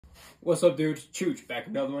What's up, dudes? Chooch back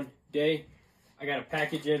with another one. Today, I got a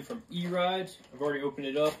package in from ERIDES. I've already opened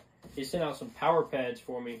it up. They sent out some power pads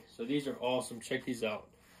for me, so these are awesome. Check these out.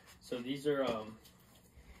 So these are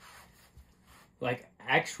like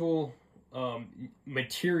actual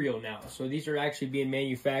material now. So these are actually being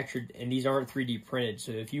manufactured, and these aren't 3D printed.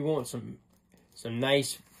 So if you want some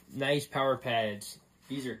nice power pads,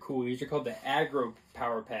 these are cool. These are called the Agro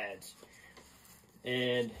power pads.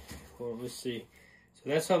 And well, let's see. So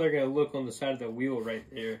that's how they're going to look on the side of the wheel right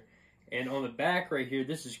there. And on the back right here,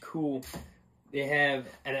 this is cool. They have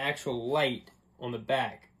an actual light on the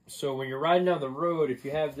back. So when you're riding down the road, if you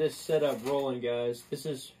have this set up rolling, guys, this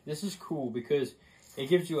is cool because it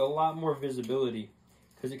gives you a lot more visibility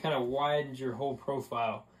because it kind of widens your whole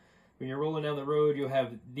profile. When you're rolling down the road, you'll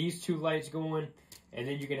have these two lights going, and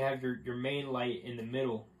then you can have your main light in the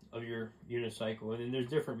middle of your unicycle. And then there's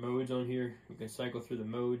different modes on here. You can cycle through the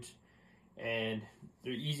modes, and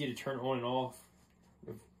they're easy to turn on and off.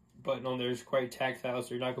 The button on there is quite tactile,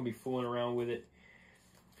 so you're not going to be fooling around with it.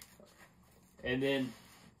 And then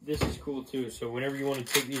this is cool too. So whenever you want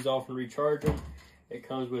to take these off and recharge them, it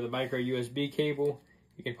comes with a micro USB cable.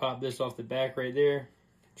 You can pop this off the back right there,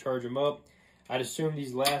 charge them up. I'd assume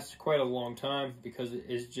these last quite a long time because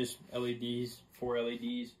it's just LEDs, 4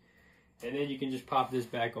 LEDs. And then you can just pop this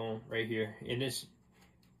back on right here. And this,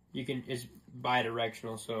 it's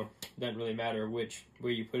bi-directional, so it doesn't really matter which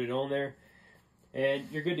way you put it on there. And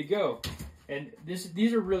you're good to go. And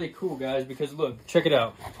these are really cool, guys, because look, check it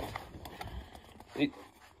out.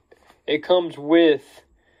 It comes with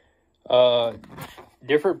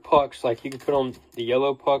different pucks. Like you can put on the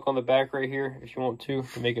yellow puck on the back right here if you want to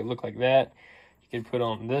make it look like that. You can put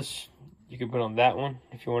on this. You can put on that one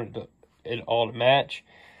if you want it all to match.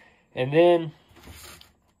 And then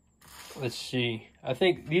let's see. I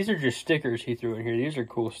think these are just stickers he threw in here. These are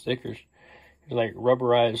cool stickers. They're like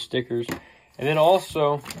rubberized stickers. And then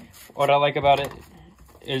also, what I like about it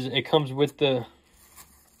is it comes with the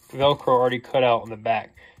Velcro already cut out on the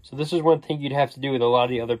back. So this is one thing you'd have to do with a lot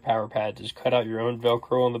of the other power pads is cut out your own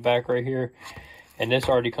Velcro on the back right here. And this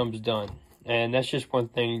already comes done. And that's just one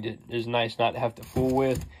thing that is nice not to have to fool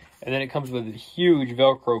with. And then it comes with huge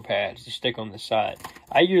Velcro pads to stick on the side.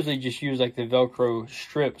 I usually just use like the Velcro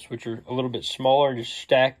strips, which are a little bit smaller, and just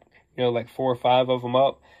stack, you know, like 4 or 5 of them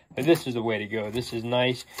up. But this is the way to go. This is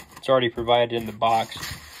nice. It's already provided in the box.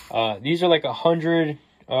 These are like 100.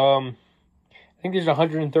 I think there's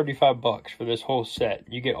 135 bucks for this whole set.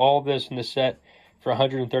 You get all of this in the set for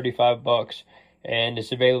 135 bucks, and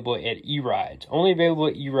it's available at ERIDES. Only available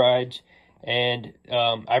at ERIDES. And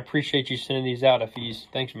I appreciate you sending these out, Afiz.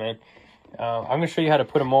 Thanks, man. I'm going to show you how to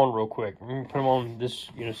put them on real quick. I'm going to put them on this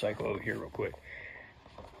unicycle over here real quick.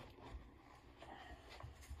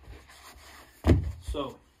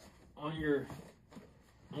 So, on your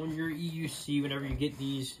EUC, whenever you get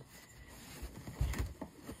these,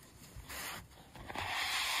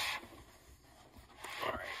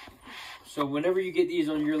 all right. So whenever you get these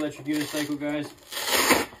on your electric unicycle, guys,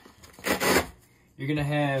 you're going to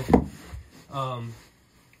have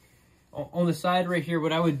on the side right here,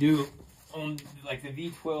 what I would do on like the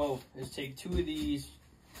V12 is take 2 of these.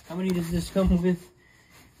 How many does this come with?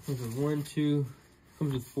 Comes with 1, 2,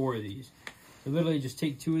 comes with 4 of these. So literally just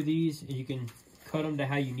take 2 of these and you can cut them to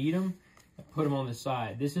how you need them and put them on the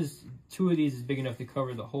side. 2 of these is big enough to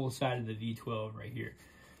cover the whole side of the V12 right here.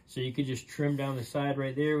 So you could just trim down the side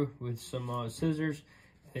right there with some scissors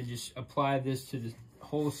and just apply this to the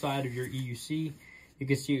whole side of your EUC. You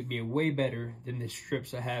can see it would be way better than the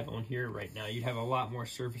strips I have on here right now. You'd have a lot more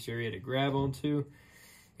surface area to grab onto.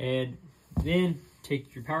 And then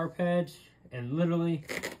take your power pads and literally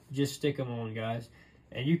just stick them on, guys.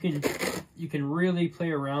 And you can really play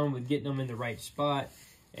around with getting them in the right spot.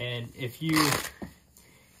 And if you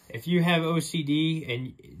have OCD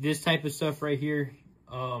and this type of stuff right here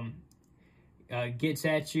gets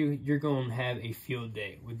at you, you're going to have a field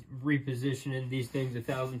day with repositioning these things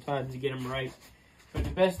 1,000 times to get them right. But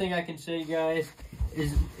the best thing I can say, guys,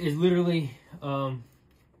 is literally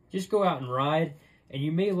just go out and ride. And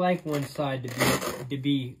you may like one side to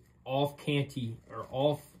be off canty or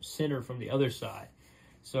off center from the other side.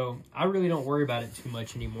 So I really don't worry about it too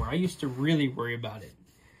much anymore. I used to really worry about it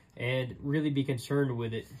and really be concerned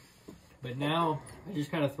with it. But now I just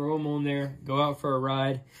kind of throw them on there, go out for a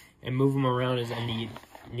ride, and move them around as I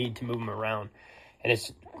need to move them around. And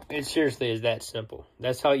it seriously is that simple.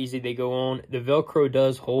 That's how easy they go on. The Velcro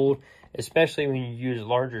does hold, especially when you use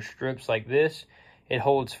larger strips like this. It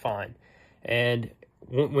holds fine. And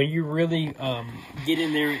when you really get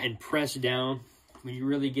in there and press down, when you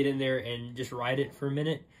really get in there and just ride it for a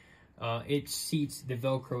minute, it seats the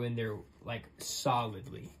Velcro in there like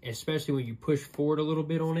solidly, especially when you push forward a little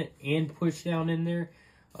bit on it and push down in there.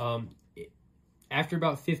 After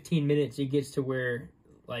about 15 minutes, it gets to where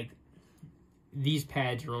like these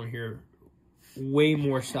pads are on here way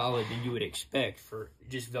more solid than you would expect for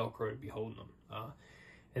just Velcro to be holding them.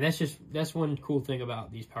 And that's one cool thing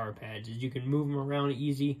about these power pads is you can move them around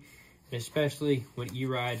easy, especially when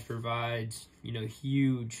ERIDES provides, you know,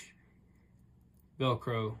 huge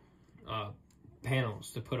Velcro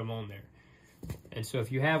panels to put them on there. And so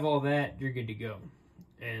if you have all that, you're good to go.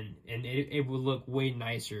 And it will look way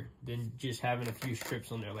nicer than just having a few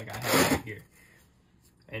strips on there like I have right here.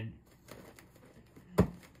 And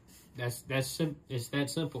it's that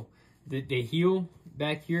simple. The heel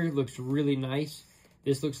back here looks really nice.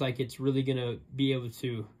 This looks like it's really gonna be able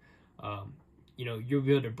to, you know, you'll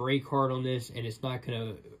be able to brake hard on this, and it's not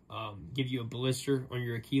gonna give you a blister on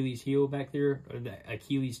your Achilles heel back there, or the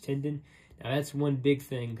Achilles tendon. Now that's one big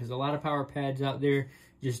thing, because a lot of power pads out there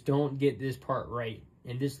just don't get this part right.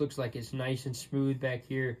 And this looks like it's nice and smooth back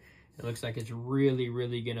here. It looks like it's really,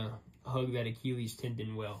 really gonna hug that Achilles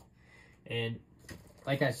tendon well. And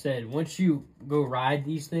like I said, once you go ride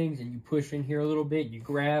these things and you push in here a little bit, you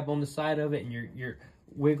grab on the side of it and you're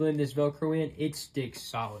wiggling this Velcro in, it sticks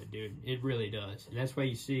solid, dude. It really does. And that's why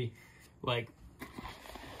you see, like,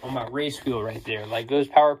 on my race wheel right there, like those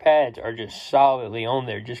power pads are just solidly on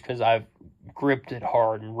there just because I've gripped it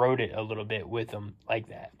hard and rode it a little bit with them like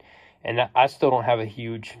that. And I still don't have a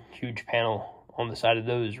huge panel on the side of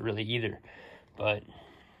those really either. But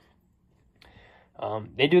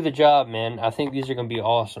they do the job, man. I think these are going to be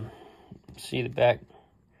awesome. See the back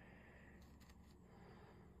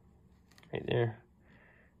right there.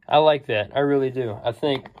 I like that. I really do. I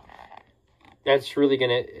think that's really going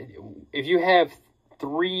to... If you have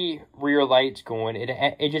 3 rear lights going,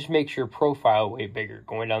 it just makes your profile way bigger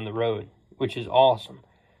going down the road, which is awesome.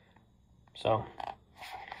 So...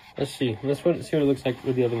 let's see. See what it looks like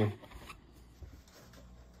with the other one.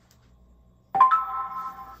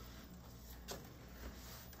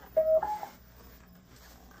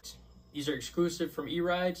 These are exclusive from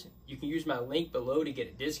ERIDES. You can use my link below to get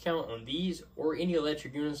a discount on these or any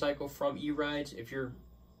electric unicycle from ERIDES. If you're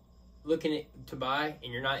looking to buy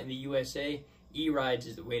and you're not in the USA, ERIDES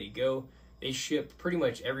is the way to go. They ship pretty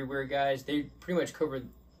much everywhere, guys. They pretty much cover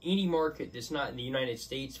any market that's not in the United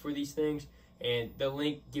States for these things. And the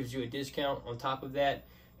link gives you a discount on top of that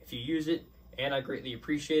if you use it, and I greatly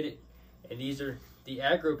appreciate it. And these are the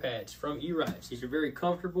Agro pads from ERIDES. These are very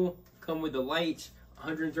comfortable, come with the lights,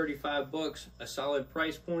 135 bucks, a solid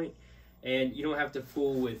price point, and you don't have to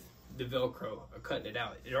fool with the Velcro or cutting it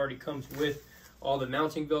out. It already comes with all the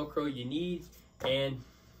mounting Velcro you need, and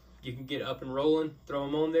you can get up and rolling, throw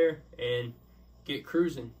them on there, and get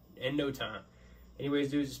cruising in no time.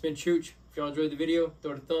 Anyways, dudes, it's been Chooch. If y'all enjoyed the video,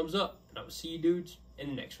 throw it a thumbs up. And I will see you dudes in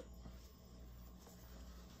the next one.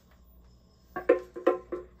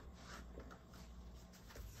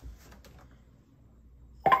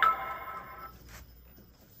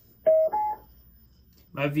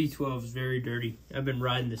 My V12 is very dirty. I've been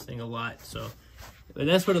riding this thing a lot, so. But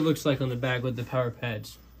that's what it looks like on the back with the power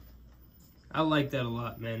pads. I like that a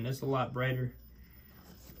lot, man. That's a lot brighter.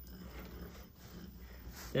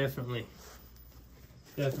 Definitely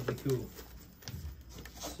cool.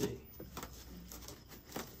 Let's see.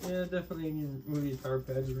 Yeah, definitely need to move these power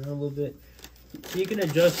pads around a little bit. You can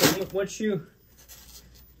adjust them once you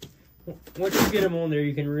get them on there.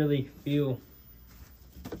 You can really feel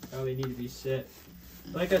how they need to be set.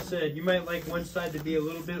 Like I said, you might like one side to be a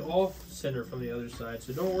little bit off center from the other side,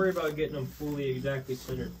 so don't worry about getting them fully exactly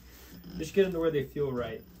centered. Just get them to where they feel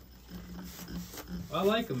right. I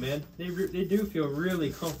like them, man. They do feel really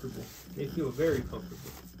comfortable. They feel very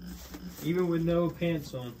comfortable, even with no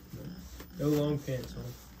pants on, no long pants on.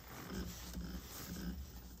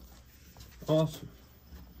 Awesome.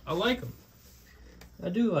 I like them. I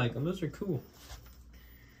do like them. Those are cool.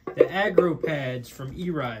 The Agro pads from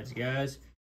ERIDES, guys.